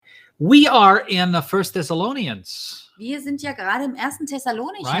We are in the First Thessalonians, Wir sind ja gerade im 1.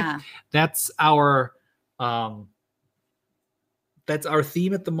 Thessalonicher. right? That's our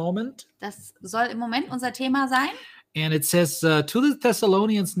theme at the moment. Das soll im Moment unser Thema sein. And it says to the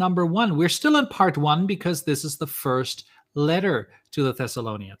Thessalonians number 1. We're still in part 1 because this is the first letter to the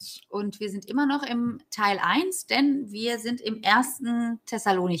Thessalonians. Und wir sind immer noch im Teil 1, denn wir sind im 1.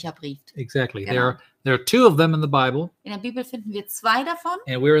 Thessalonicher Brief. Exactly. Genau. There are 2 of them in the Bible, In der Bibel finden wir 2 davon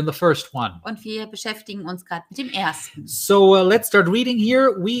and we're in the first one. und wir beschäftigen uns gerade mit dem ersten. So let's start reading here.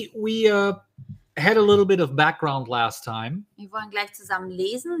 We had a little bit of background last time, Wir wollen gleich zusammen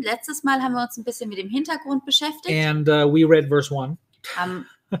lesen. Letztes Mal haben wir uns ein bisschen mit dem Hintergrund beschäftigt, and we read verse 1. haben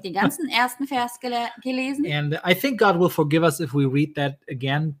den ganzen ersten Vers gelesen. And I think God will forgive us if we read that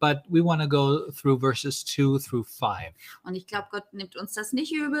again, but we want to go through verses 2 through 5. Und ich glaube, Gott nimmt uns das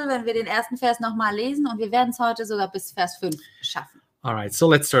nicht übel, wenn wir den ersten Vers nochmal lesen. Und wir werden es heute sogar bis Vers 5 schaffen. All right, so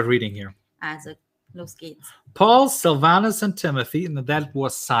let's start reading here. Also, los geht's. Paul, Silvanus, and Timothy, and that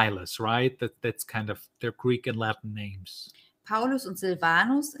was Silas, right? That's kind of their Greek and Latin names. Paulus und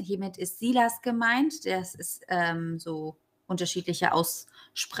Silvanus, hiermit ist Silas gemeint. Das ist so unterschiedliche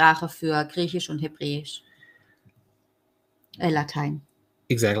Aussprache für Griechisch und Hebräisch. Latein.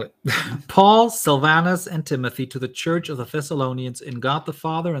 Exactly. Paul, Silvanus, and Timothy to the church of the Thessalonians in God the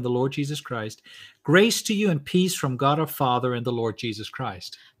Father and the Lord Jesus Christ. Grace to you and peace from God our Father and the Lord Jesus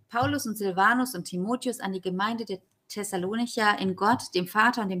Christ. Paulus und Silvanus und Timotheus an die Gemeinde der Thessalonicher in Gott, dem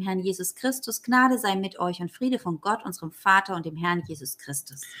Vater und dem Herrn Jesus Christus. Gnade sei mit euch und Friede von Gott, unserem Vater und dem Herrn Jesus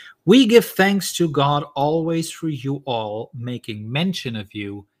Christus. We give thanks to God always for you all, making mention of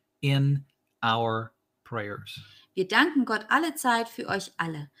you in our prayers. Wir danken Gott alle Zeit für euch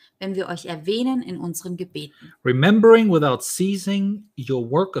alle, wenn wir euch erwähnen in unseren Gebeten. Remembering without ceasing your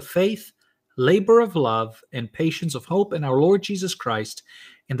work of faith, labor of love, and patience of hope in our Lord Jesus Christ,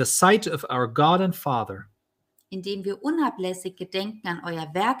 in the sight of our God and Father. Indem wir unablässig gedenken an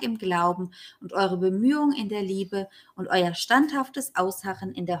euer Werk im Glauben und eure Bemühungen in der Liebe und euer standhaftes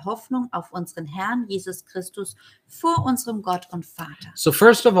Ausharren in der Hoffnung auf unseren Herrn Jesus Christus vor unserem Gott und Vater. So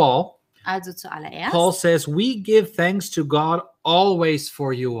first of all, Also zuallererst Paul says, we give thanks to God always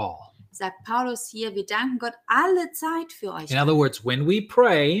for you all. sagt Paulus hier, wir danken Gott alle Zeit für euch. In other words, when we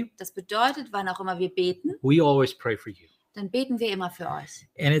pray, Das bedeutet, wann auch immer wir beten, we always pray for you. dann beten wir immer für euch.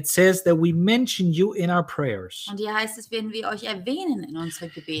 And it says that we mention you in our prayers. Und hier heißt es, werden wir euch erwähnen in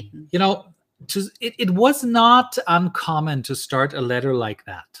unseren Gebeten. You know, it was not uncommon to start a letter like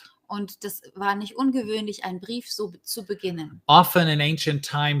that. Und das war nicht ungewöhnlich, einen Brief so zu beginnen. Often in ancient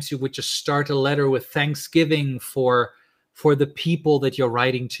times, you would just start a letter with thanksgiving for the people that you're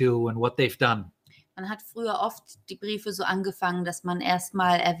writing to and what they've done. Man hat früher oft die Briefe so angefangen, dass man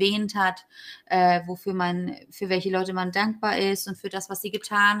erstmal erwähnt hat, für welche Leute man dankbar ist und für das, was sie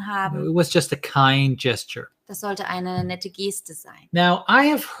getan haben. It was just a kind gesture. Das sollte eine nette Geste sein. Now,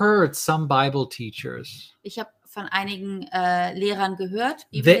 I have heard some Bible teachers, Ich habe von einigen Lehrern gehört,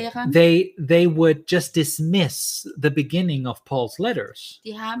 Bibellehrern, they would just dismiss the beginning of Paul's letters.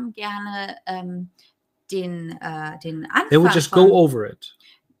 die haben gerne den Anfang They would just go over it.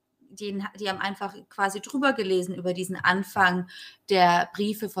 die haben einfach quasi drüber gelesen über diesen Anfang der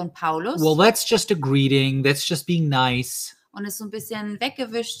Briefe von Paulus Well, that's just a greeting. That's just being nice. und ist so ein bisschen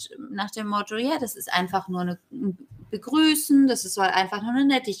weggewischt nach dem Motto, ja, das ist einfach nur ein Begrüßen, soll einfach nur eine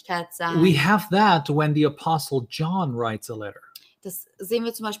Nettigkeit sein. We have that when the Apostle John writes a letter. Das sehen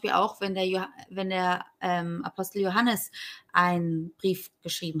wir zum Beispiel auch, wenn der Apostel Johannes einen Brief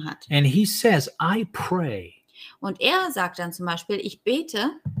geschrieben hat. And he says, I pray Und er sagt dann zum Beispiel, ich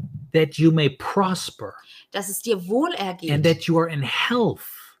bete, that you may prosper dass es dir wohl and ergeht that you are in health,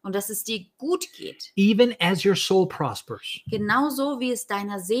 und dass es dir gut geht. even as your soul prospers. Genauso wie es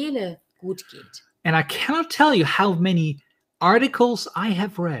deiner Seele gut geht. And I cannot tell you how many articles I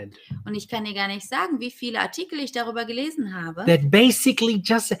have read Und ich kann dir gar nicht sagen, wie viele Artikel ich darüber gelesen habe. that basically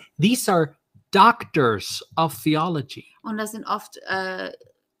just, these are doctors of theology. Und das sind oft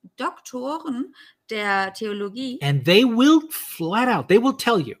Doktoren der Theologie. And they will flat out, they will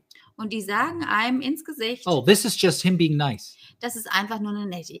tell you, Und die sagen einem ins Gesicht, oh, this is just him being nice. das ist einfach nur eine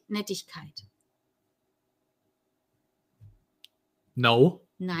Nettigkeit. No.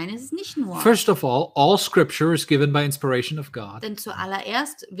 Nein, es ist nicht nur. First of all scripture is given by inspiration of God. Denn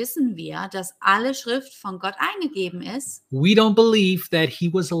zuallererst wissen wir, dass alle Schrift von Gott eingegeben ist. We don't believe that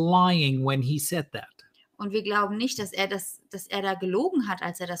he was lying when he said that. Und wir glauben nicht, dass er da gelogen hat,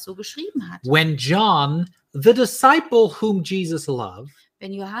 als er das so geschrieben hat. When John, the disciple whom Jesus loved,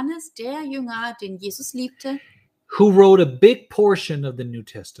 Wenn Johannes, der Jünger, den Jesus liebte, who wrote a big portion of the New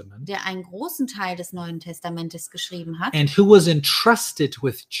Testament der einen großen Teil des Neuen Testamentes geschrieben hat and who was entrusted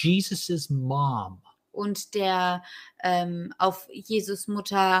with Jesus's mom. und der auf Jesus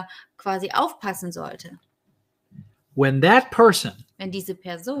Mutter quasi aufpassen sollte. When that person Wenn diese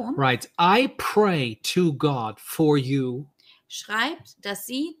Person writes, I pray to God for you, schreibt, dass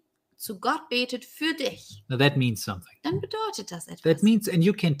sie zu Gott betet für dich, now that means something. dann bedeutet das etwas. That means, and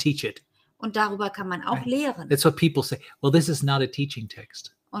you can teach it. Und darüber kann man auch Right. lehren. That's what people say. Well, this is not a teaching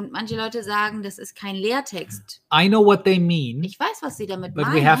text. Und manche Leute sagen, das ist kein Lehrtext. I know what they mean, Ich weiß, was sie damit but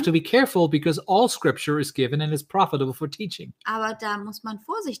we have to meinen, be careful because all scripture is given and is profitable for teaching. aber da muss man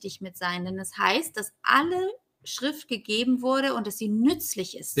vorsichtig mit sein, denn es heißt, dass alle Schrift gegeben wurde und dass sie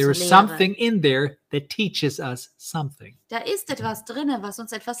nützlich ist There zur is Lehre. something in there that teaches us something. Da ist etwas drin, was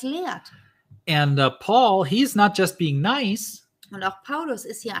uns etwas lehrt. And Paul, he's not just being nice. Und auch Paulus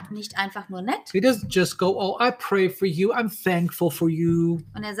ist hier nicht einfach nur nett. He doesn't just go, oh, I pray for you. I'm thankful for you.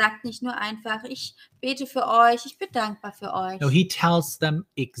 Und er sagt nicht nur einfach, ich bete für euch, ich bin dankbar für euch. No, he tells them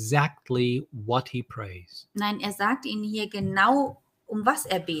exactly what he prays, Nein, er sagt ihnen hier genau, um was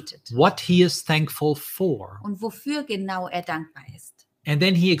er betet what he is thankful for. und wofür genau er dankbar ist. And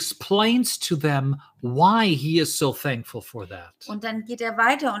then he explains to them why he is so thankful for that. Und dann geht er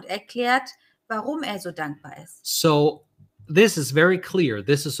weiter und erklärt, warum er so dankbar ist. So this is very clear.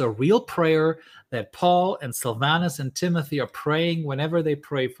 This is a real prayer that Paul and Silvanus and Timothy are praying whenever they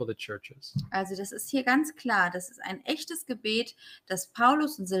pray for the churches. Also das ist hier ganz klar. Das ist ein echtes Gebet, das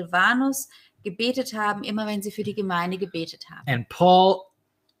Paulus und Silvanus gebetet haben, immer wenn sie für die Gemeinde gebetet haben. And Paul,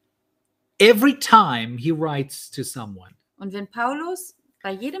 every time he writes to someone, Und wenn Paulus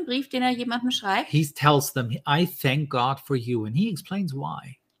bei jedem Brief, den er jemandem schreibt, he tells them, I thank God for you. And he explains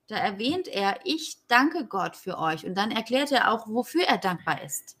why. da erwähnt er, ich danke Gott für euch. Und dann erklärt er auch, wofür er dankbar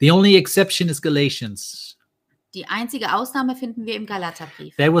ist. The only exception is Galatians. Die einzige Ausnahme finden wir im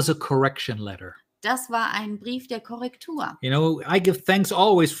Galaterbrief. That was a correction letter. Das war ein Brief der Korrektur. You know, I give thanks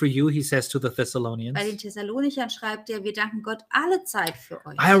always for you, he says to the Thessalonians. Bei den Thessalonichern schreibt er, wir danken Gott alle Zeit für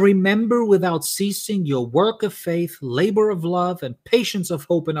euch. I remember without ceasing your work of faith, labor of love, and patience of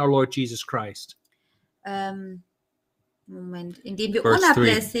hope in our Lord Jesus Christ. Moment, indem wir Verse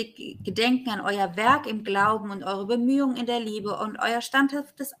unablässig gedenken an euer Werk im Glauben und eure Bemühungen in der Liebe und euer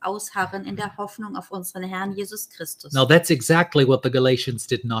standhaftes Ausharren in der Hoffnung auf unseren Herrn Jesus Christus. Now, that's exactly what the Galatians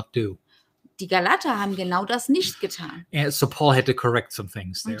did not do. Die Galater haben genau das nicht getan. And so Paul had to correct some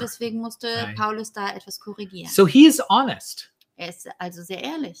things there. Und deswegen musste Right. Paulus da etwas korrigieren. So he is honest. Er ist also sehr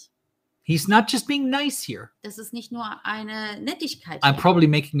ehrlich. He's not just being nice here. Das ist nicht nur eine Nettigkeit. I'm Hier. probably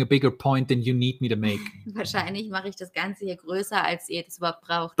making a bigger point than you need me to make. Wahrscheinlich mache ich das Ganze hier größer, als ihr das überhaupt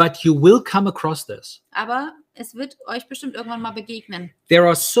braucht. But you will come across this. Aber es wird euch bestimmt irgendwann mal begegnen. There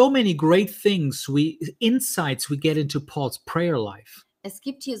are so many great things, insights we get into Paul's prayer life. Es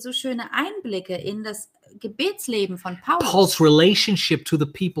gibt hier so schöne Einblicke in das Gebetsleben von Paulus Paul's relationship to the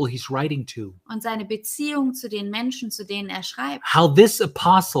people he's writing to. und seine Beziehung zu den Menschen, zu denen er schreibt, How this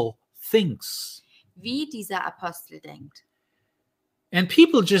apostle thinks. wie dieser Apostel denkt. And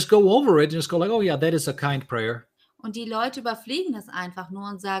people just go over it and just go like, oh yeah, that is a kind prayer. Und die Leute überfliegen das einfach nur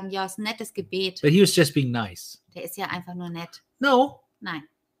und sagen, ja, ist ein nettes Gebet. But he was just being nice. Der ist ja einfach nur nett. No. Nein.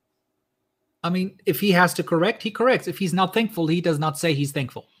 I mean, if he has to correct, he corrects. If he's not thankful, he does not say he's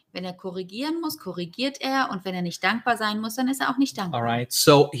thankful. Wenn er korrigieren muss, korrigiert er. Und wenn er nicht dankbar sein muss, dann ist er auch nicht All dankbar. right.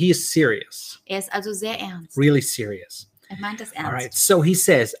 So he is serious, Er ist also sehr ernst. really serious. Er meint das All right. ernst. So he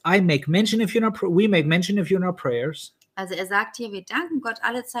says, we make mention of you in our prayers. Also er sagt hier, wir danken Gott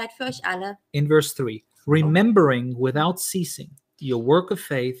alle Zeit für euch alle. In verse 3, remembering without ceasing your work of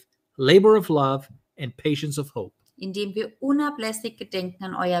faith, labor of love, and patience of hope. Indem wir unablässig gedenken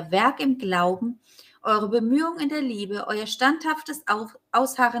an euer Werk im Glauben, eure Bemühungen in der Liebe, euer standhaftes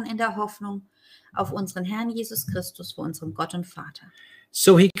Ausharren in der Hoffnung auf unseren Herrn Jesus Christus, vor unserem Gott und Vater.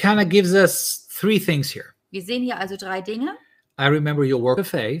 So he kind of gives us three things here. Wir sehen hier also 3 Dinge. I remember your work of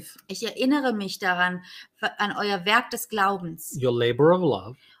faith, Ich erinnere mich daran, an euer Werk des Glaubens, your labor of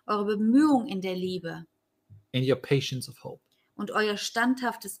love, eure Bemühungen in der Liebe and your patience of hope. und euer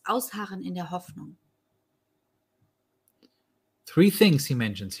standhaftes Ausharren in der Hoffnung. 3 things he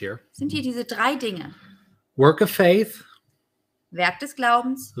mentions here. Sind hier diese 3 Dinge. Work of faith, Werk des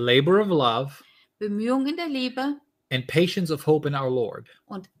Glaubens, labor of love, Bemühungen in der Liebe and patience of hope in our Lord.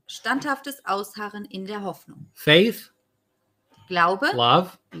 und standhaftes Ausharren in der Hoffnung. Faith, Glaube,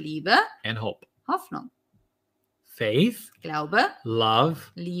 love, Liebe, and hope. Hoffnung. Faith, Glaube,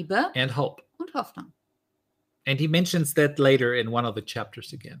 love, Liebe and hope. und Hoffnung. And he mentions that later in one of the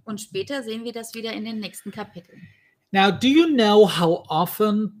chapters again. Und später sehen wir das wieder in den nächsten Kapiteln. Now, do you know how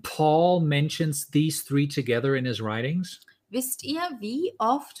often Paul mentions these three together in his writings? Wisst ihr, wie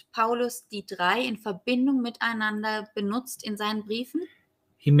oft Paulus die drei in Verbindung miteinander benutzt in seinen Briefen?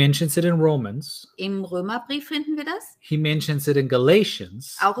 He mentions it in Romans. Im Römerbrief finden wir das, He mentions it in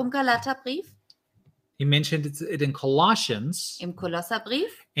Galatians. auch im Galaterbrief, He mentioned it in Colossians. im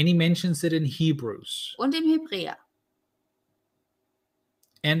Kolosserbrief And he mentions it in Hebrews. und im Hebräer.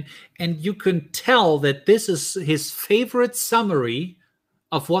 And you can tell that this is his favorite summary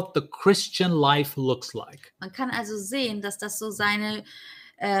of what the Christian life looks like. Man kann also sehen, dass das so seine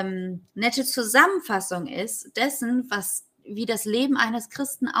nette Zusammenfassung ist dessen, wie das Leben eines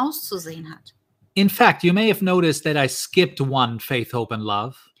Christen auszusehen hat. In fact, you may have noticed that I skipped one, faith, hope, and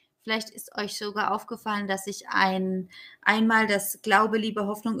love. Vielleicht ist euch sogar aufgefallen, dass ich einmal das Glaube, Liebe,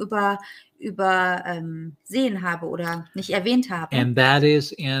 Hoffnung übersehen habe oder nicht erwähnt habe. And that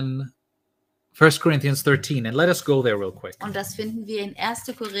is in 1 Corinthians 13. And let us go there real quick. Und das finden wir in 1.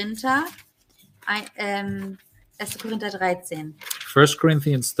 Korinther 13. 1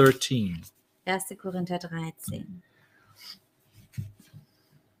 Corinthians 13. 1. Korinther 13.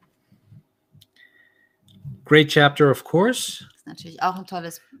 Great chapter, of course. Das ist natürlich auch ein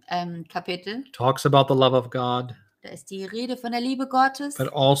tolles Kapitel. Talks about the love of God, Da ist die Rede von der Liebe Gottes,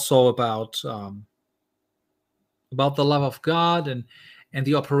 but also about the love of God and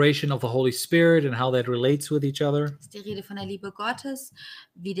the operation of the Holy Spirit and how that relates with each other. ist die Rede von der Liebe Gottes,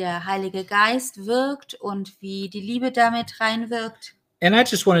 wie der Heilige Geist wirkt und wie die Liebe damit reinwirkt. And I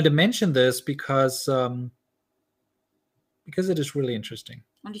just wanted to mention this because it is really interesting.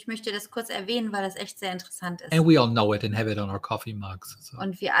 Und ich möchte das kurz erwähnen, weil das echt sehr interessant ist. And we all know it and have it on our coffee mugs. So.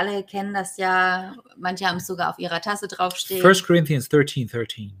 Und wir alle kennen das ja, manche haben es sogar auf ihrer Tasse draufstehen. 1 Corinthians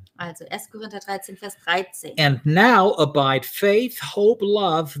 13:13. Also 1. Korinther 13, Vers 13. And now abide faith, hope,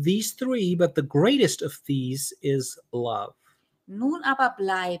 love, these three, but the greatest of these is love. Nun aber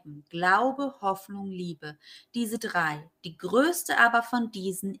bleiben Glaube, Hoffnung, Liebe, diese drei. Die größte aber von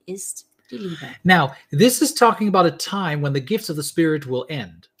diesen ist die Liebe. Now, this is talking about a time when the gifts of the Spirit will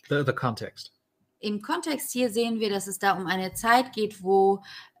end, the context. Im Kontext hier sehen wir, dass es da um eine Zeit geht, wo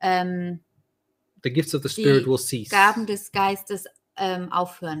The gifts of the Spirit will cease Gaben des Geistes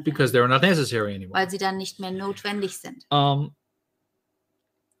aufhören werden, because they're not necessary anymore. weil sie dann nicht mehr notwendig sind.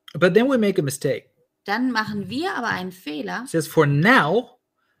 But then we make a mistake. Dann machen wir aber einen Fehler. It says, for now,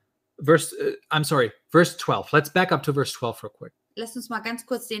 verse 12. Let's back up to verse 12 real quick. Lass uns mal ganz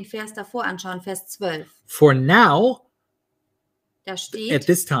kurz den Vers davor anschauen, Vers 12. For now, Da at steht,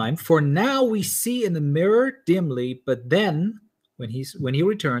 this time, for now we see in the mirror dimly, but then, when he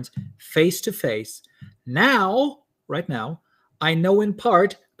returns, face to face. Now, right now, I know in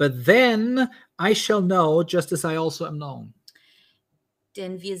part, but then I shall know, just as I also am known.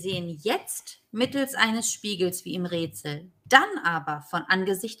 denn wir sehen jetzt mittels eines Spiegels wie im Rätsel, dann aber von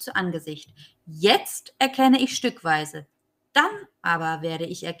Angesicht zu Angesicht. Jetzt erkenne ich stückweise, dann aber werde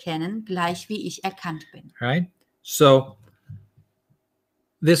ich erkennen, gleich wie ich erkannt bin. Right? So,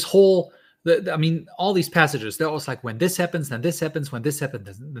 this whole, all these passages, they're always like, when this happens, then this happens, when this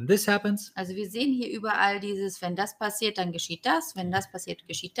happens, then this happens. Also wir sehen hier überall dieses, wenn das passiert, dann geschieht das, wenn das passiert,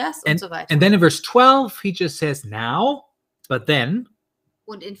 geschieht das und so weiter. And then in verse 12, he just says, now, but then.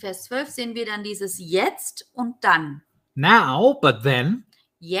 Und in Vers 12 sehen wir dann dieses jetzt und dann. Now, but then.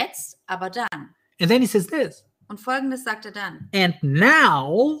 Jetzt, aber dann. And then he says this. Und Folgendes sagt er dann. And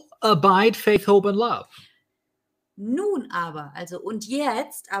now abide faith, hope, and love. Nun aber, also und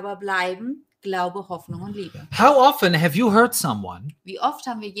jetzt aber bleiben Glaube, Hoffnung und Liebe. How often have you heard someone Wie oft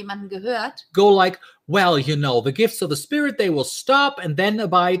haben wir jemanden gehört, go like, well, the gifts of the Spirit, they will stop and then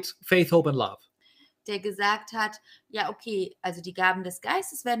abide faith, hope, and love. der gesagt hat, ja okay, also die Gaben des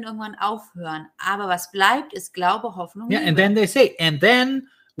Geistes werden irgendwann aufhören, aber was bleibt, ist Glaube, Hoffnung, Yeah, Liebe. and then they say, and then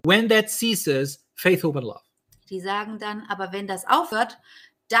when that ceases, faith, hope, and love. Die sagen dann, aber wenn das aufhört,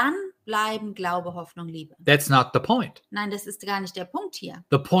 dann bleiben Glaube, Hoffnung, Liebe. That's not the point. Nein, das ist gar nicht der Punkt hier,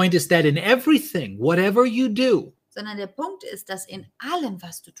 The point is that in everything, whatever you do, sondern der Punkt ist, dass in allem,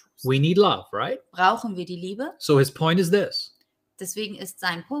 was du tust, we need love, right? brauchen wir die Liebe. So his point is this. Deswegen ist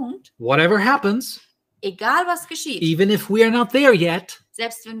sein Punkt, Whatever happens, egal was geschieht, even if we are not there yet,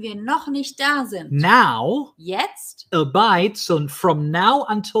 selbst wenn wir noch nicht da sind, now jetzt, abide. So from now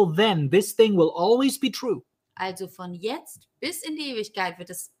until then, this thing will always be true. also von jetzt bis in die Ewigkeit wird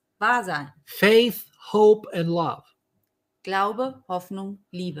es wahr sein. Faith, hope, and love. Glaube, Hoffnung,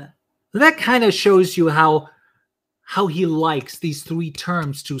 Liebe. That kind of shows you how he likes these three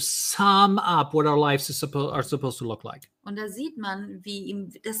terms to sum up what our lives are supposed to look like. Und da sieht man, wie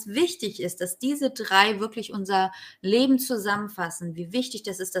ihm das wichtig ist, dass diese 3 wirklich unser Leben zusammenfassen, wie wichtig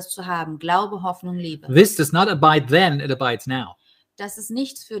das ist, das zu haben. Glaube, Hoffnung, Liebe. This does not abide then, it abides now. Das ist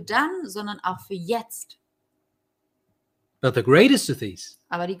nichts für dann, sondern auch für jetzt. But the greatest of these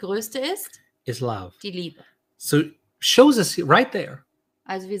Aber die größte ist is love. die Liebe. So shows us right there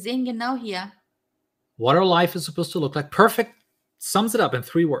Also wir sehen genau hier, what our life is supposed to look like. Perfect sums it up in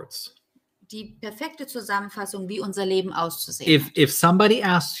 3 words. die perfekte Zusammenfassung, wie unser Leben auszusehen hat. If somebody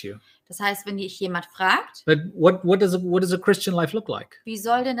asks you, Das heißt, wenn dich jemand fragt, but what does a Christian life look like? wie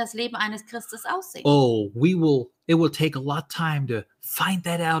soll denn das Leben eines Christus aussehen? Oh, it will take a lot of time to find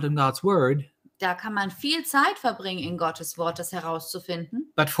that out in God's word. Da kann man viel Zeit verbringen, in Gottes Wort das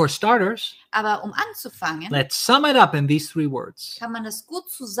herauszufinden. But for starters, Aber um anzufangen, let's sum it up in these 3 words. kann man das gut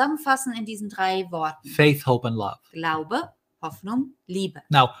zusammenfassen in diesen 3 Worten. Faith, hope, and love. Glaube, Hoffnung, Liebe.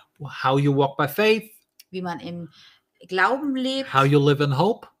 Now, how you walk by faith, Wie man im Glauben lebt, how you live in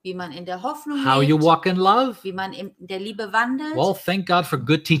hope, wie man in der Hoffnung how you lebt, walk in love. wie man in der Liebe wandelt. Well, thank God for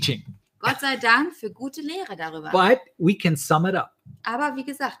good teaching. Gott sei Dank für gute Lehre darüber. But we can sum it up. Aber wie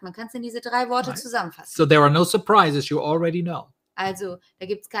gesagt, man kann es in diese 3 Worte Right. zusammenfassen. So there are no surprises, you already know. Also, da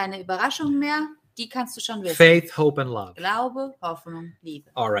gibt es keine Überraschungen mehr, die kannst du schon wissen. Faith, hope, and love. Glaube, Hoffnung, Liebe.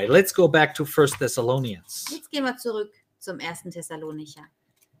 All right, let's go back to 1 Thessalonians. Jetzt gehen wir zurück zum 1. Thessalonicher.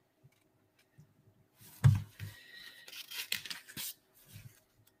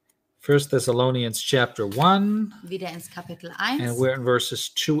 1 Thessalonians chapter 1, Wieder ins Kapitel and 1. we're in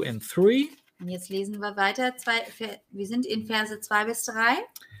verses 2 and 3. Und jetzt lesen wir weiter. Wir sind in Verse 2 bis 3.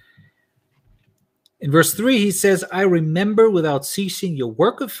 In verse 3, he says, I remember without ceasing your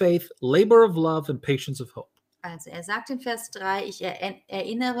work of faith, labor of love, and patience of hope. Also er sagt in Vers 3, ich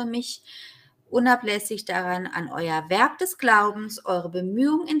erinnere mich unablässig daran an euer Werk des Glaubens, eure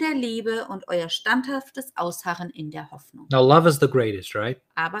Bemühung in der Liebe und euer standhaftes Ausharren in der Hoffnung. Now, love is the greatest, right?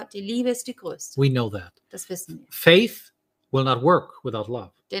 Aber die Liebe ist die größte. We know that. Das wissen wir. Faith will not work without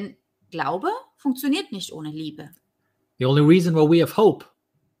love. Denn Glaube funktioniert nicht ohne Liebe. The only reason why we have hope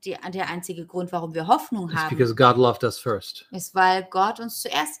Der einzige Grund, warum wir Hoffnung is haben, because God loved us first. ist, weil Gott uns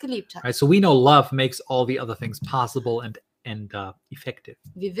zuerst geliebt hat. Right? So we know love makes all the other things possible and effective.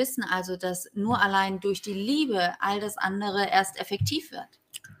 Wir wissen also, dass nur allein durch die Liebe all das andere erst effektiv wird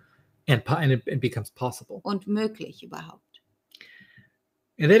And it becomes possible. und möglich überhaupt.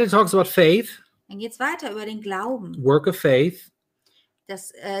 And then it talks about faith, Dann geht es weiter über den Glauben, work of faith.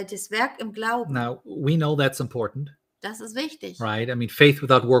 das Werk im Glauben. Now, we know that's important, Das ist wichtig. right? I mean, faith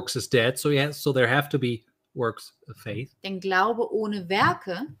without works is dead. So, yeah, so there have to be works of faith. Denn Glaube ohne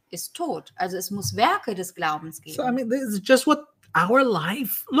Werke ist tot. Also es muss Werke des Glaubens geben. So, I mean, this is just what our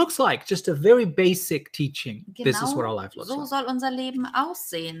life looks like. Just a very basic teaching. This is what our life looks so like. soll unser Leben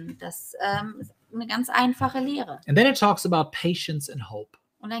aussehen. Das ist eine ganz einfache Lehre. And then it talks about patience and hope.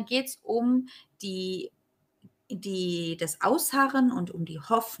 Und dann geht es um das Ausharren und um die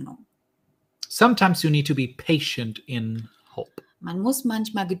Hoffnung. Sometimes you need to be patient in hope, Man muss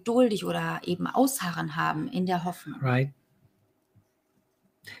manchmal geduldig oder eben Ausharren haben in der Hoffnung. right?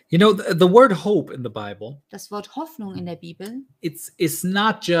 You know, the word hope in the Bible, Das Wort Hoffnung in der Bibel, it's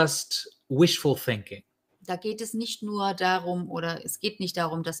not just wishful thinking. da geht es nicht nur darum, oder es geht nicht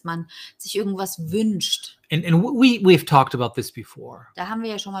darum, dass man sich irgendwas wünscht. And we've talked about this before. Da haben wir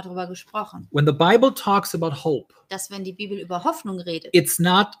ja schon mal drüber gesprochen, When the Bible talks about hope, dass wenn die Bibel über Hoffnung redet, it's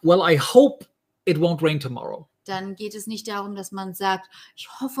not, well, I hope it won't rain tomorrow. dann geht es nicht darum, dass man sagt, ich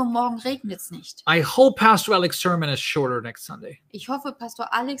hoffe, morgen regnet es nicht. I hope Pastor Alex sermon is shorter next Sunday. Ich hoffe,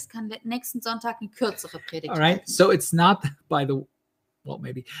 Pastor Alex kann nächsten Sonntag eine kürzere Predigt All right. halten. So it's not well,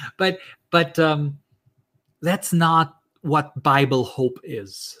 maybe, but that's not what Bible hope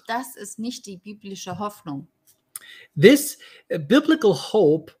is. Das ist nicht die biblische Hoffnung. This biblical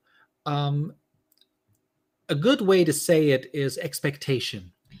hope, a good way to say it is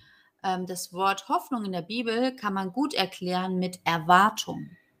expectation. Das Wort Hoffnung in der Bibel kann man gut erklären mit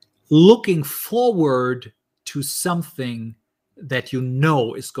Erwartung. Looking forward to something that you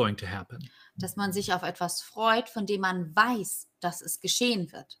know is going to happen. Dass man sich auf etwas freut, von dem man weiß, dass es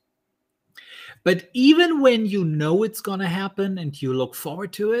geschehen wird. But even when you know it's going to happen and you look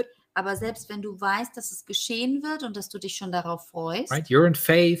forward to it, Aber selbst wenn du weißt, dass es geschehen wird und dass du dich schon darauf freust, right? You're in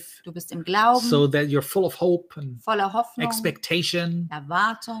faith, du bist im Glauben, so that you're full of hope and voller Hoffnung, expectation.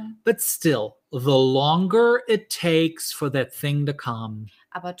 Erwartung. But still, the longer it takes for that thing to come,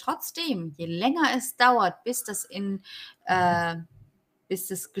 Aber trotzdem, je länger es dauert, bis das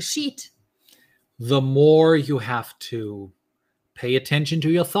geschieht, the more you have to pay attention to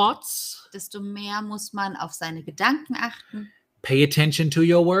your thoughts, desto mehr muss man auf seine Gedanken achten, pay attention to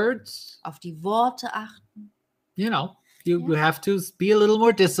your words, auf die Worte achten. you know, You have to be a little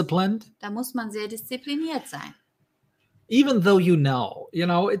more disciplined. Da muss man sehr diszipliniert sein. Even though you know,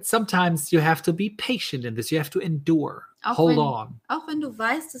 it's sometimes you have to be patient in this. You have to endure. Hold on. Auch wenn du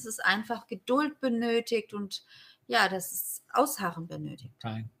weißt, dass es einfach Geduld benötigt und ja, dass es Ausharren benötigt.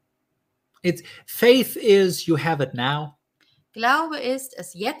 Right. Faith is you have it now. Glaube ist,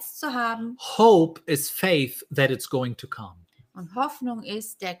 es jetzt zu haben. Hope is faith that it's going to come. Und Hoffnung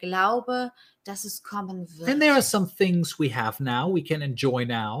ist der Glaube, dass es kommen wird. And there are some things we have now, we can enjoy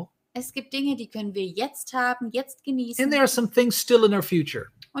now. Es gibt Dinge, die können wir jetzt haben, jetzt genießen. And there are some things still in our future.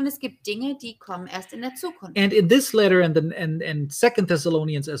 Und es gibt Dinge, die kommen erst in der Zukunft. And in this letter and 2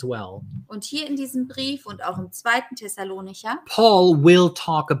 Thessalonians as well, Und hier in diesem Brief und auch im 2. Thessalonicher, Paul will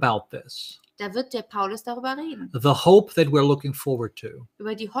talk about this. da wird der Paulus darüber reden. The hope that we're looking forward to.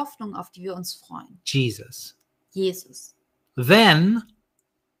 Über die Hoffnung, auf die wir uns freuen. Jesus. Jesus. Then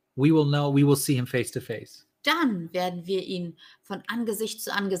we will see him face to face. Dann werden wir ihn von Angesicht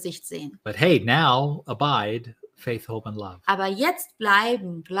zu Angesicht sehen. But hey, now abide faith, hope, and love. Aber jetzt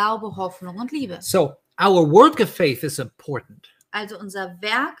bleiben Glaube, Hoffnung und Liebe. So our work of faith is important. Also unser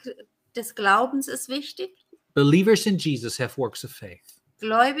Werk des Glaubens ist wichtig. Believers in Jesus have works of faith.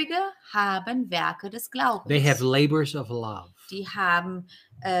 Gläubige haben Werke des Glaubens. They have labors of love. Die haben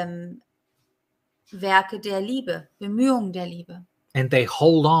Werke der Liebe, Bemühungen der Liebe. And they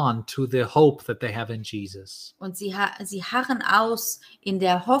hold on to the hope that they have in Jesus. Und sie harren aus in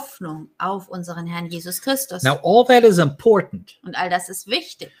der Hoffnung auf unseren Herrn Jesus Christus. Now, all that is important. Und all das ist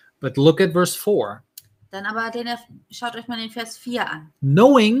wichtig. But look at verse 4. Dann aber schaut euch mal den Vers 4 an.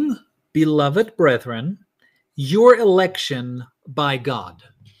 Knowing, beloved brethren, your election by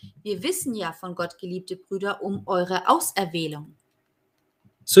God. Wir wissen ja von Gott, geliebte Brüder, um eure Auserwählung.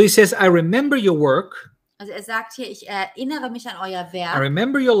 So he says, I remember your work. Also er sagt hier, ich erinnere mich an euer I Werk,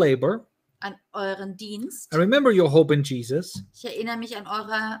 remember your labor. an euren Dienst. I remember your hope in Jesus. Ich erinnere mich an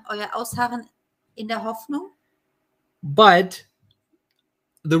euer Ausharren in der Hoffnung. But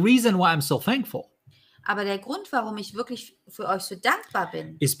the reason why I'm so thankful Aber der Grund, warum ich wirklich für euch so dankbar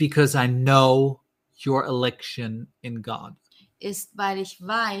bin, is because I know your election in God. ist, weil ich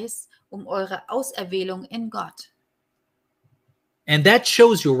weiß um eure Auserwählung in Gott. And that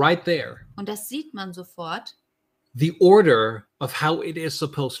shows you right there Und das sieht man sofort, the order of how it is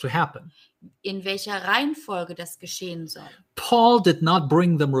supposed to happen. in welcher Reihenfolge das geschehen soll. Paul did not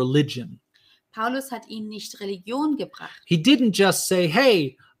bring them religion. Paulus hat ihnen nicht Religion gebracht. He didn't just say,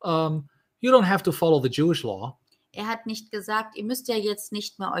 hey, you don't have to follow the Jewish law. Er hat nicht gesagt, ihr müsst ja jetzt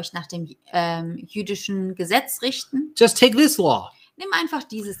nicht mehr euch nach dem jüdischen Gesetz richten. Just take this law. Nimm einfach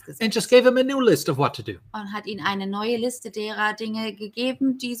dieses Gesetz. And just gave him a new list of what to do. Und hat ihnen eine neue Liste derer Dinge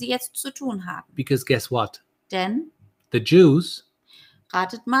gegeben, die sie jetzt zu tun haben. Because guess what? Denn, The Jews,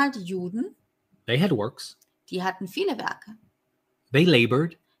 ratet mal, die Juden, they had works. die hatten viele Werke. They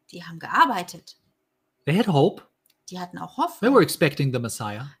labored. Die haben gearbeitet. They had hope. Die hatten auch They Hoffnung. were expecting the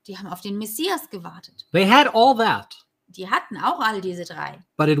Messiah. Die haben auf den Messias gewartet. They had all that. Die hatten auch all diese drei.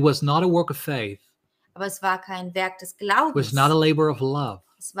 But it was not a work of faith. Aber es war kein Werk des It Glaubens. was not a labor of love.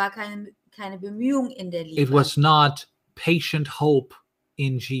 Es war keine Bemühung in der Liebe. It was not patient hope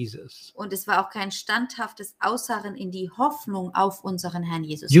in Jesus. Und es war auch kein standhaftes Ausharren in die Hoffnung auf unseren Herrn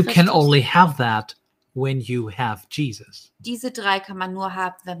Jesus You Christus. can only have that when you have Jesus. Diese drei kann man nur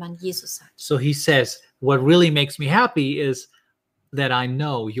haben, wenn man Jesus hat. So he says, what really makes me happy is that I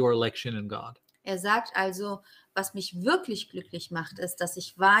know your election in God. Er sagt also, was mich wirklich glücklich macht, ist, dass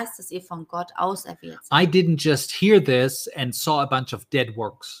ich weiß, dass ihr von Gott auserwählt seid. I didn't just hear this and saw a bunch of dead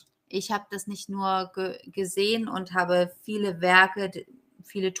works. Ich habe das nicht nur gesehen und habe viele Werke,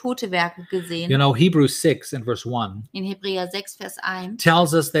 viele tote Werke gesehen. You know, Hebrews 6 and verse 1 In Hebräer 6, Vers 1,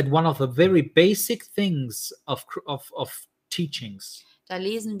 tells us that one of the very basic things of teachings, da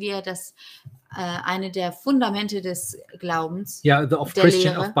lesen wir, dass eine der Fundamente des Glaubens, of Der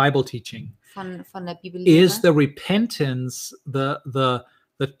Christian, Lehre. of Bible teaching, von der Bibel is the repentance,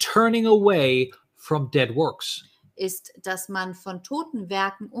 the turning away from dead works. ist, dass man von toten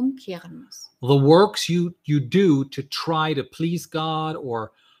Werken umkehren muss. The works you do to try to please God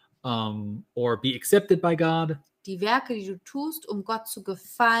or be accepted by God. Die Werke, die du tust, um Gott zu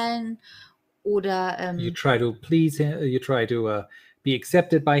gefallen oder, You try to please Him. You try to be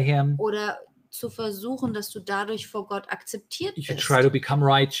accepted by Him. oder zu versuchen, dass du dadurch vor Gott akzeptiert You bist. try to become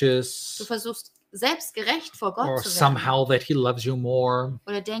righteous, Du versuchst selbst gerecht vor Gott or zu werden. somehow that He loves you more.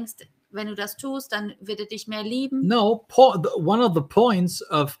 Oder denkst, wenn du das tust, dann wird er dich mehr lieben. No, one of the points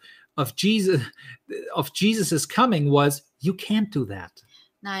of Jesus's coming was you can't do that.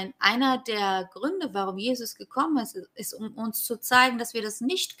 Nein, einer der Gründe, warum Jesus gekommen ist, ist, um uns zu zeigen, dass wir das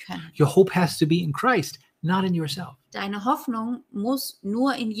nicht können. Your hope has to be in Christ. not in yourself. Deine Hoffnung muss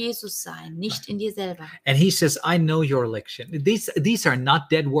nur in Jesus sein, nicht in dir selber. And he says, I know your election. These are not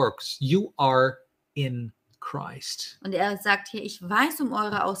dead works. You are in Christ. Und er sagt hier, ich weiß um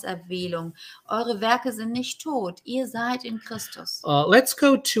eure Auserwählung. Eure Werke sind nicht tot. Ihr seid in Christus. Let's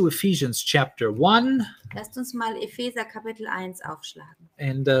go to Ephesians chapter 1. Lasst uns mal Epheser Kapitel 1 aufschlagen.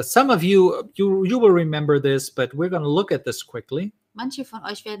 And some of you will remember this, but we're going to look at this quickly. Manche von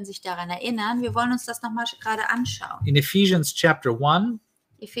euch werden sich daran erinnern. Wir wollen uns das nochmal gerade anschauen. In Ephesians chapter 1,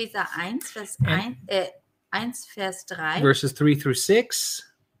 Epheser 1, Vers 3 verses 3 through 6.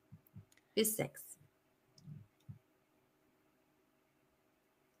 bis 6.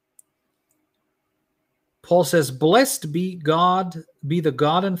 Paul says, Blessed be the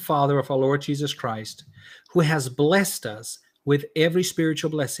God and Father of our Lord Jesus Christ, who has blessed us with every spiritual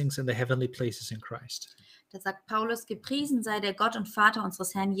blessings in the heavenly places in Christ. Da sagt Paulus, gepriesen sei der Gott und Vater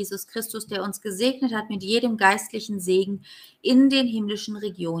unseres Herrn Jesus Christus, der uns gesegnet hat mit jedem geistlichen Segen in den himmlischen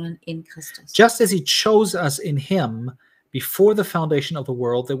Regionen in Christus. Just as he chose us in him before the foundation of the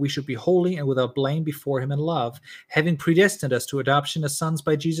world, that we should be holy and without blame before him in love, having predestined us to adoption as sons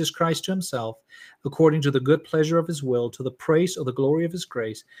by Jesus Christ to himself, according to the good pleasure of his will, to the praise of the glory of his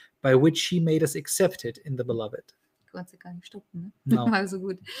grace, by which he made us accepted in the beloved. Konntest du gar nicht stoppen, ne? No. War so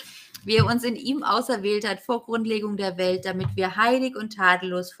gut. Wie er uns in ihm auserwählt hat vor Grundlegung der Welt, damit wir heilig und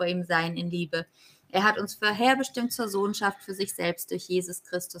tadellos vor ihm seien in Liebe. Er hat uns vorherbestimmt zur Sohnschaft für sich selbst durch Jesus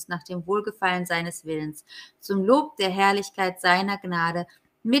Christus nach dem Wohlgefallen seines Willens, zum Lob der Herrlichkeit seiner Gnade,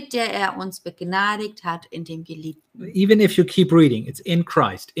 mit der er uns begnadigt hat in dem Geliebten. Even if you keep reading, it's in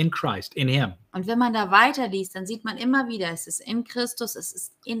Christ, in him. Und wenn man da weiterliest, dann sieht man immer wieder, es ist in Christus, es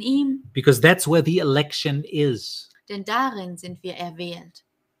ist in ihm, Because that's where the election is. denn darin sind wir erwählt.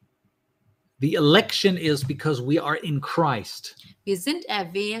 The election is because we are in Christ. Wir sind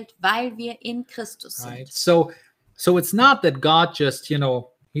erwählt, weil wir in Christus sind. Right? So it's not that God just, he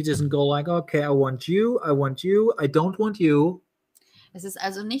doesn't go like, okay, I want you, I don't want you. Es ist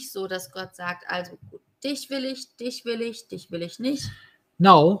also nicht so, dass Gott sagt, also gut, dich will ich, dich will ich, dich will ich nicht.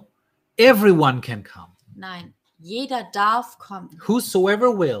 No, everyone can come. Nein, jeder darf kommen.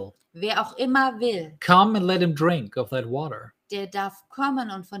 Whosoever will, Wer auch immer will, come and let him drink of that water. der darf kommen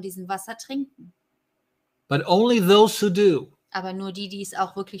und von diesem Wasser trinken. But only those who do Aber nur die, die es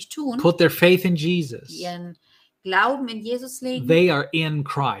auch wirklich tun, put their faith in Jesus, die ihren Glauben in Jesus legen, they are in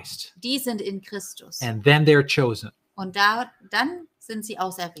Christ. die sind in Christus. And then they're chosen. Und dann sind sie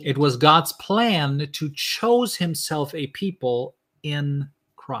auserwählt. It was God's plan to choose himself a people in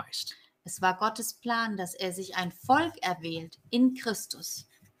Christ. Es war Gottes Plan, dass er sich ein Volk erwählt in Christus.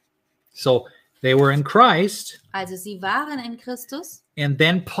 So they were in Christ, Also sie waren in Christus. and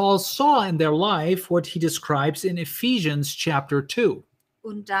then Paul saw in their life what he describes in Ephesians chapter 2.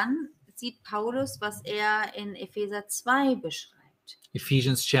 Und dann sieht Paulus, was er in Epheser 2 beschreibt.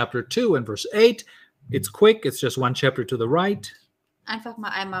 Ephesians chapter 2 and verse 8. It's quick, it's just one chapter to the right. Einfach mal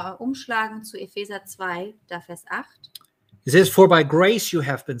einmal umschlagen zu Epheser 2, da Vers 8. It says, For by grace you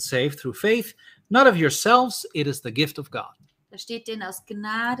have been saved through faith, not of yourselves, it is the gift of God. Da steht, denn aus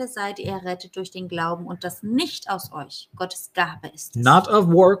Gnade seid ihr errettet durch den Glauben und das nicht aus euch. Gottes Gabe ist es. Not of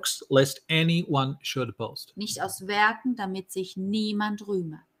works, lest anyone should boast. Nicht aus Werken, damit sich niemand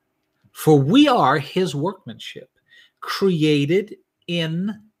rühme. For we are his workmanship, created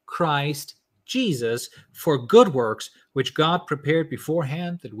in Christ Jesus for good works, which God prepared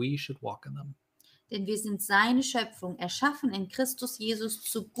beforehand that we should walk in them. Denn wir sind seine Schöpfung, erschaffen in Christus Jesus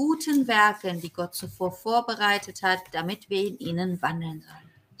zu guten Werken, die Gott zuvor vorbereitet hat, damit wir in ihnen wandeln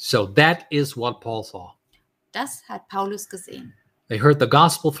sollen. So that is what Paul saw. Das hat Paulus gesehen. They heard the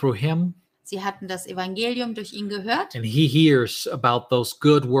gospel through him, Sie hatten das Evangelium durch ihn gehört and he hears about those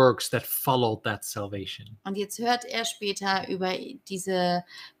good works that followed that salvation. und jetzt hört er später über diese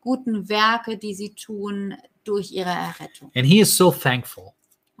guten Werke, die sie tun durch ihre Errettung. And he is so thankful,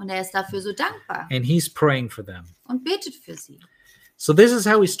 Und er ist dafür so dankbar and he's praying for them. und betet für sie. So this is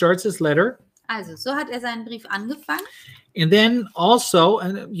how he starts his letter. Also, so hat er seinen Brief angefangen. And then also,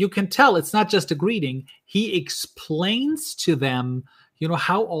 and you can tell it's not just a greeting, he explains to them,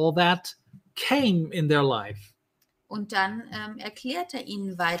 how all that came in their life. Und dann erklärt er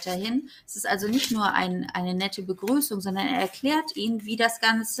ihnen weiterhin, es ist also nicht nur eine nette Begrüßung, sondern er erklärt ihnen, wie das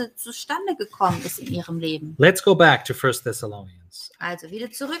Ganze zustande gekommen ist in ihrem Leben. Let's go back to 1 Thessalonians. Also wieder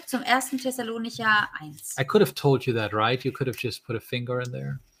zurück zum 1. Thessalonicher 1. I could have told you that, right? You could have just put a finger in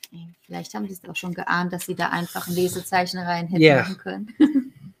there. Vielleicht haben Sie es auch schon geahnt, dass Sie da einfach ein Lesezeichen rein hätten Yeah. machen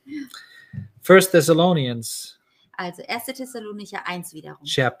können. 1 Thessalonians Also 1. Thessalonicher 1 wiederum.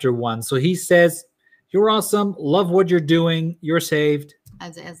 chapter 1. So he says, you're awesome, love what you're doing, you're saved.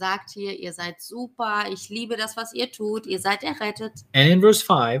 Also er sagt hier, ihr seid super, ich liebe das, was ihr tut, ihr seid errettet. And in verse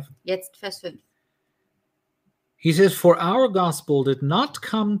 5, Jetzt Vers 5. he says, "For our gospel did not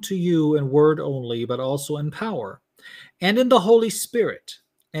come to you in word only, but also in power, and in the Holy Spirit,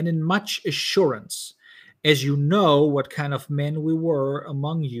 and in much assurance, as you know what kind of men we were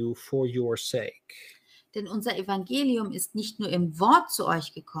among you for your sake." Denn unser Evangelium ist nicht nur im Wort zu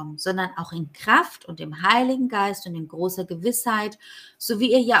euch gekommen, sondern auch in Kraft und im Heiligen Geist und in großer Gewissheit, so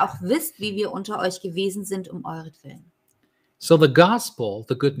wie ihr ja auch wisst, wie wir unter euch gewesen sind um euretwillen. So the gospel,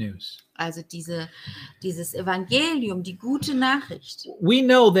 the good news, Also dieses Evangelium, die gute Nachricht. we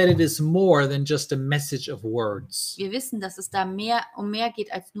know that it is more than just a message of words. Wir wissen, dass es da um mehr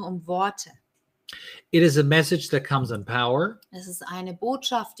geht als nur um Worte. It is a message that comes in power. Es ist eine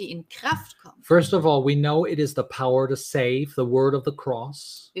Botschaft, die in Kraft kommt. First of all, we know it is the power to save, the word of the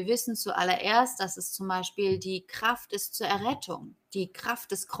cross. Wir wissen zuallererst, dass es zum Beispiel die Kraft ist zur Errettung, die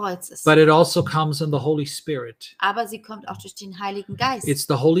Kraft des Kreuzes. But it also comes in the Holy Spirit. Aber sie kommt auch durch den Heiligen Geist. It's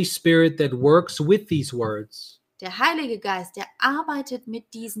the Holy Spirit that works with these words, Der Heilige Geist, der arbeitet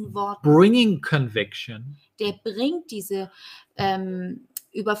mit diesen Worten. bringing conviction, Der bringt diese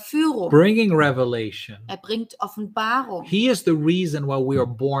Überführung. bringing revelation. Er bringt Offenbarung. He is the reason why we are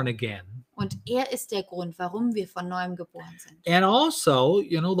born again. Und er ist der Grund, warum wir von neuem geboren sind. And also,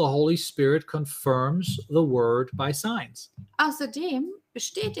 the Holy Spirit confirms the word by signs. Außerdem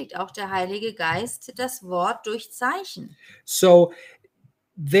bestätigt auch der Heilige Geist das Wort durch Zeichen. So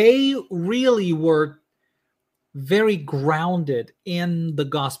they really were very grounded in the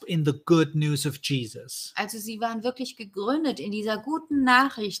gospel, in the good news of Jesus. Also sie waren wirklich gegründet in dieser guten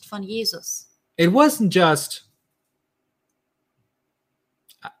Nachricht von Jesus. It wasn't just,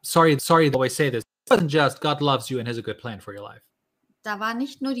 sorry though I say this, it wasn't just God loves you and has a good plan for your life. Da war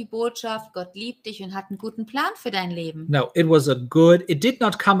nicht nur die Botschaft, Gott liebt dich und hat einen guten Plan für dein Leben. No, it did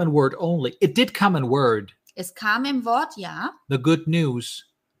not come in word only. It did come in word. Es kam im Wort, ja. The good news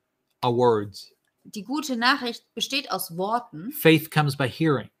are words. Die gute Nachricht besteht aus Worten. Faith comes by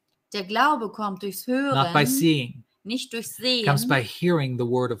hearing, Der Glaube kommt durchs not by Hören, seeing. nicht durchs It Sehen, comes by hearing the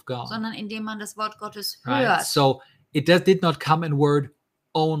word of God. sondern indem man das Wort Gottes Right? hört. So it did not come in word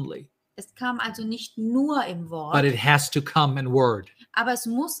only, Es kam also nicht nur im but Wort, it has to come in word. aber es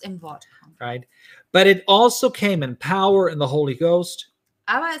muss im Wort kommen. Right? But it also came in power in the Holy Ghost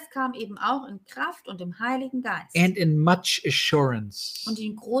Aber es kam eben auch in Kraft und im Heiligen Geist and in much assurance, und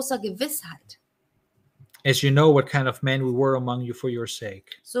in großer Gewissheit, as you know what kind of men we were among you for your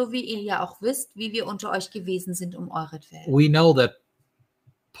sake. so wie ihr ja auch wisst, wie wir unter euch gewesen sind um euretwillen. We know that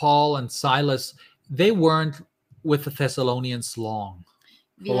Paul and Silas, they weren't with the Thessalonians long,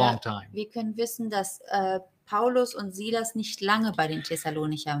 for a long time, Wir können wissen, dass Paulus und Silas nicht lange bei den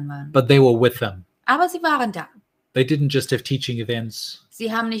Thessalonichern waren. but they were with them. Aber sie waren da. They didn't just have teaching events,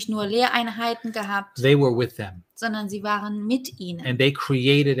 Sie haben nicht nur Lehreinheiten gehabt, they were with them, sondern sie waren mit ihnen. and they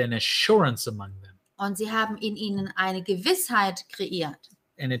created an assurance among them. Und sie haben in ihnen eine Gewissheit kreiert,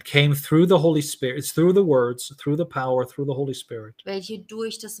 And it came through the Holy Spirit. It's through the words, through the power, through the Holy Spirit. welche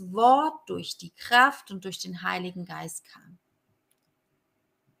durch das Wort, durch die Kraft und durch den Heiligen Geist kam.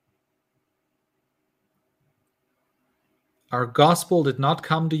 Our gospel did not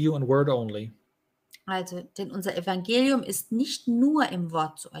come to you in word only, Also, denn unser Evangelium ist nicht nur im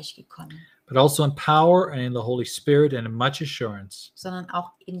Wort zu euch gekommen, but also in power and in the Holy Spirit and in much assurance, sondern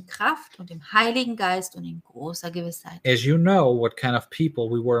auch in Kraft und im Heiligen Geist und in großer Gewissheit. as you know what kind of people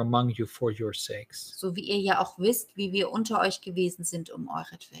we were among you for your sakes. So wie ihr ja auch wisst, wie wir unter euch gewesen sind um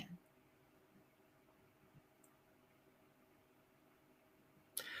euretwillen.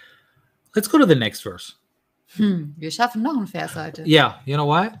 Let's go to the next verse. Wir schaffen noch einen Vers heute. Yeah, you know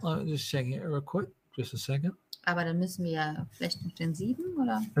what? Let me just check here real quick. Just a second. Aber dann müssen wir ja vielleicht noch den 7,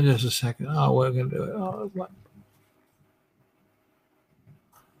 oder? Just a second. Oh, we're gonna do it. Oh, what?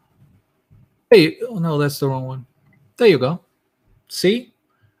 Hey, oh no, that's the wrong one. There you go. See,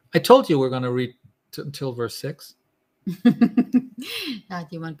 I told you we're gonna read until verse 6. Da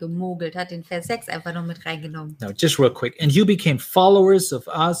hat jemand gemogelt, hat den Vers 6 einfach noch mit reingenommen. No, just real quick. And you became followers of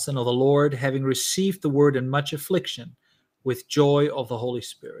us and of the Lord, having received the word in much affliction, with joy of the Holy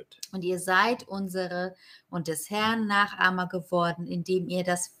Spirit. Und ihr seid unsere und des Herrn Nachahmer geworden, indem ihr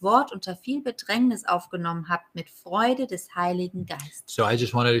das Wort unter viel Bedrängnis aufgenommen habt mit Freude des Heiligen Geistes. So I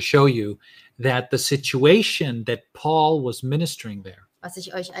just wanted to show you that the situation that Paul was ministering there, Was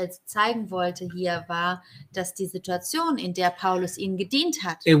ich euch als zeigen wollte hier war, dass die Situation, in der Paulus ihnen gedient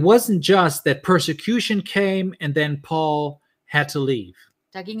hat, it wasn't just that persecution came and then Paul had to leave.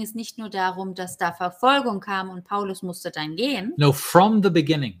 da ging es nicht nur darum, dass da Verfolgung kam und Paulus musste dann gehen, No, from the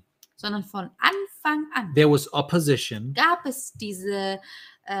beginning, sondern von Anfang Anfang an there was opposition, gab es diese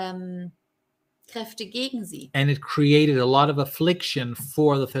Kräfte gegen sie. and it created a lot of affliction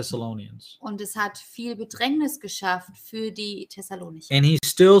for the Thessalonians. Und es hat viel Bedrängnis geschafft für die Thessalonicher. And he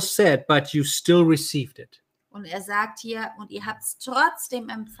still said, but you still received it. Und er sagt hier, und ihr habt es trotzdem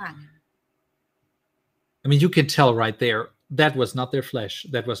empfangen. I mean, you can tell right there, that was not their flesh,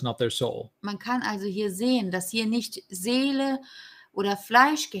 that was not their soul. Man kann also hier sehen, dass hier nicht Seele oder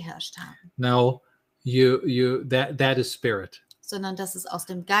Fleisch geherrscht haben, No, that is spirit. sondern dass es aus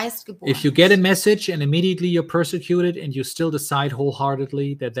dem Geist geboren If you get a ist. message and immediately you're persecuted and you still decide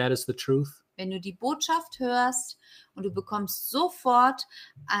wholeheartedly that that is the truth, Wenn du die Botschaft hörst und du bekommst sofort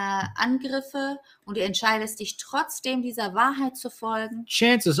Angriffe und du entscheidest dich trotzdem dieser Wahrheit zu folgen,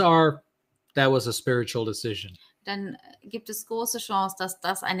 chances are that was a spiritual decision. dann gibt es große Chance, dass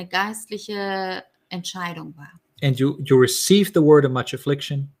das eine geistliche Entscheidung war. And you received the word of much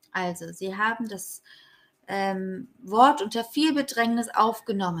affliction, Also, sie haben das Wort unter viel Bedrängnis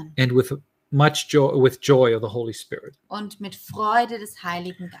aufgenommen and with much joy, with joy of the Holy Spirit. und mit Freude des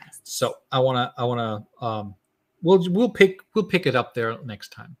Heiligen Geistes. So I wanna we'll pick it up there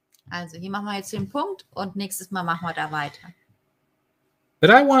next time. Also, hier machen wir jetzt den Punkt und nächstes Mal machen wir da weiter. But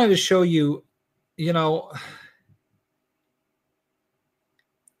I wanted to show you, you know,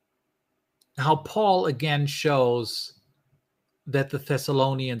 how Paul again shows that the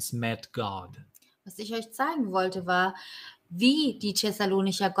Thessalonians met God. Was ich euch zeigen wollte, war, wie die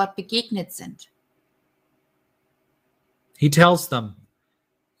Thessalonicher Gott begegnet sind. He tells them,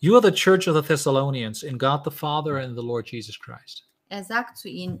 you are the church of the Thessalonians in God the Father and the Lord Jesus Christ. Er sagt zu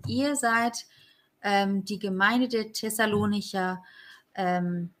ihnen, ihr seid die Gemeinde der Thessalonicher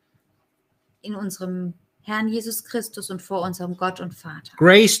in unserem Herrn Jesus Christus und vor unserem Gott und Vater.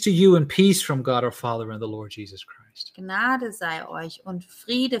 Grace to you and peace from God our Father and the Lord Jesus Christ. Gnade sei euch und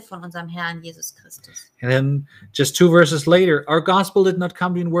Friede von unserem Herrn Jesus Christus. And then just 2 verses later, our gospel did not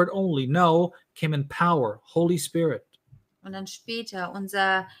come in word only, no, came in power, Holy Spirit. Und dann später,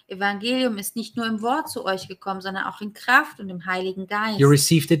 unser Evangelium ist nicht nur im Wort zu euch gekommen, sondern auch in Kraft und im Heiligen Geist. You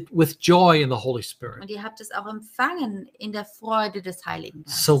received it with joy in the Holy Spirit. Und ihr habt es auch empfangen in der Freude des Heiligen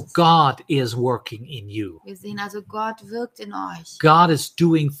Geistes. So God is working in you. Wir sehen also, Gott wirkt in euch. God is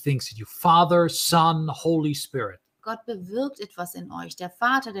doing things in you. Father, Son, Holy Spirit. Gott bewirkt etwas in euch, der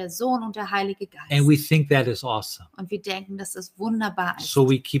Vater, der Sohn und der Heilige Geist. And we think that is awesome. Und wir denken, dass das wunderbar ist. So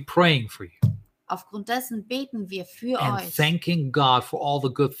we keep praying for you Aufgrund dessen beten wir für and euch. thanking God for all the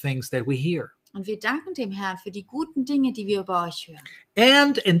good things that we hear. Und wir danken dem Herrn für die guten Dinge, die wir über euch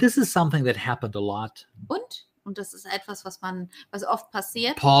hören. And this is something that happened a lot. Und das ist etwas, was oft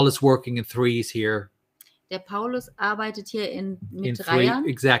passiert. Paul is working in threes here. Der Paulus arbeitet hier In mit three, Dreiern.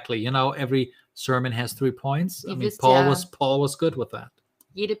 exactly. You know, every sermon has 3 points. I Ihr mean, wisst Paul ja- was good with that,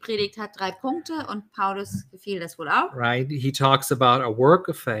 Jede Predigt hat 3 Punkte und Paulus gefiel das wohl auch. right? He talks about a work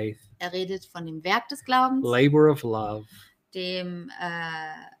of faith, Er redet von dem Werk des Glaubens, labor of love,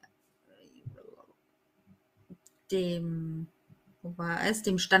 wo war es?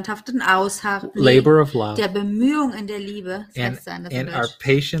 Dem standhaften Ausharren, labor of love, der Bemühung in der Liebe, das and, letzte an das and in our Deutsch.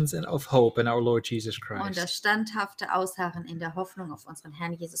 patience and of hope in our Lord Jesus Und Christ. das standhafte Ausharren in der Hoffnung auf unseren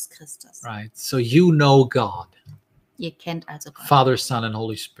Herrn Jesus Christus. Right. So you know God, Ihr kennt also Gott, Father, Son, and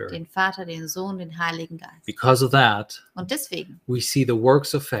Holy Spirit. den Vater, den Sohn, den Heiligen Geist. Because of that, Und deswegen we see the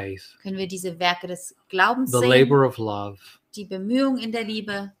works of faith, können wir diese Werke des Glaubens the sehen, labor of love, die Bemühung in der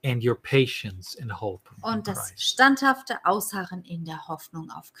Liebe and your patience and hope in und das Christ. standhafte Ausharren in der Hoffnung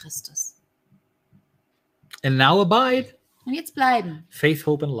auf Christus. And now abide Und jetzt bleiben faith,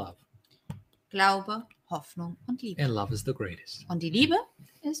 hope, and love. Glaube, Hoffnung und Liebe. And love is the greatest. Und die Liebe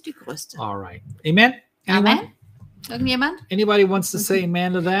ist die größte. All right. Amen. Anyone? Amen. Irgendjemand? Anybody wants to say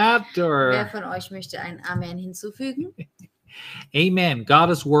amen to that? Wer Or von euch möchte ein Amen hinzufügen? amen. God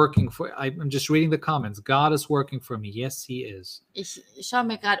is working for I'm just reading the comments. God is working for me. Yes, he is. Ich schaue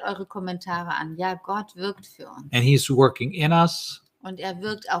mir gerade eure Kommentare an. Ja, Gott wirkt für uns. And he's working in us. Und er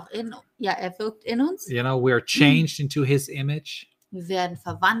wirkt auch er wirkt in uns. You know, we are changed into his image Wir werden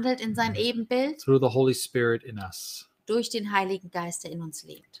verwandelt in sein Ebenbild through the Holy Spirit in us. durch den Heiligen Geist, der in uns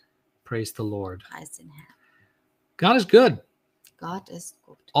lebt. Praise the Lord. Preis den Herrn. God is good Gott ist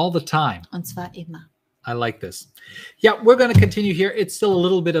gut. all the time. Und zwar immer. I like this. Yeah, we're going to continue here. It's still a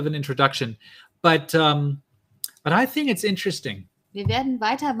little bit of an introduction, but I think it's interesting. Wir werden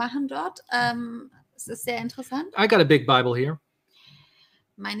weitermachen dort. Es ist sehr interessant. I got a big Bible here.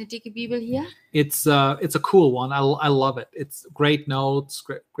 Meine dicke Bibel hier. It's a cool one. I love it. It's great notes,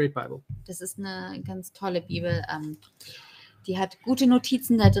 great Bible. Das ist eine ganz tolle Bibel. Die hat gute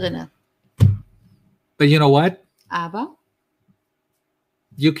Notizen da drin. But you know what? Aber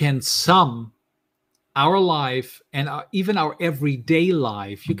You can sum our life and even our everyday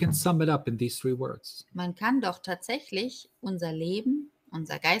life, you can sum it up in these 3 words. Man kann doch tatsächlich unser Leben,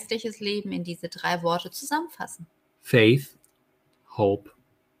 unser geistliches Leben in diese 3 Worte zusammenfassen. Faith, hope,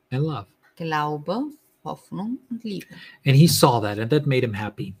 and love. Glaube, Hoffnung und Liebe. And he saw that, and that made him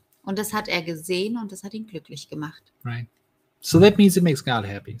happy, Und das hat er gesehen und das hat ihn glücklich gemacht. right? So that means it makes God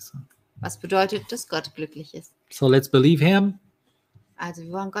happy. Was bedeutet, dass Gott glücklich ist. So let's believe him, Also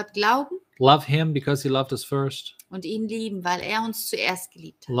wir wollen Gott glauben love him because he loved us first, und ihn lieben, weil er uns zuerst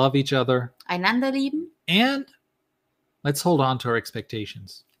geliebt hat. love each other, Einander lieben and let's hold on to our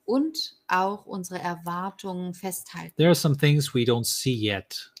expectations. und auch unsere Erwartungen festhalten. There are some things we don't see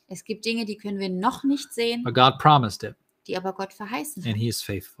yet, Es gibt Dinge, die können wir noch nicht sehen, but God promised it, die aber Gott verheißen and hat. he is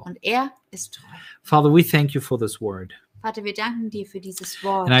faithful. Und er ist treu. Father, we thank you for this word. Vater, wir danken dir für dieses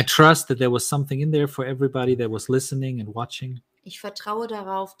Wort. And I trust that there was something in there for everybody that was listening and watching. Ich vertraue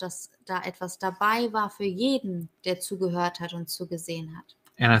darauf, dass da etwas dabei war für jeden, der zugehört hat und zugesehen hat.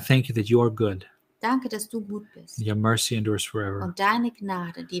 And I thank you that you are good. Danke, dass du gut bist. Your mercy endures forever. Und deine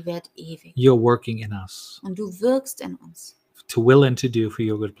Gnade, die währt ewig. You're working in us Und du wirkst in uns. to will and to do for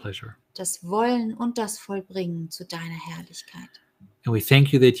your good pleasure. Das Wollen und das Vollbringen zu deiner Herrlichkeit. And we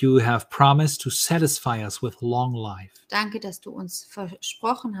thank you that you have promised to satisfy us with long life. Danke, dass du uns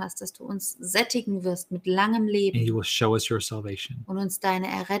versprochen hast, dass du uns sättigen wirst mit langem And Leben you will show us your salvation. und uns deine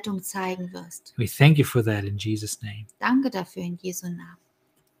Errettung zeigen wirst. We thank you for that in Jesus' name. Danke dafür in Jesu Namen.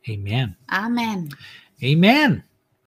 Amen. Amen. Amen.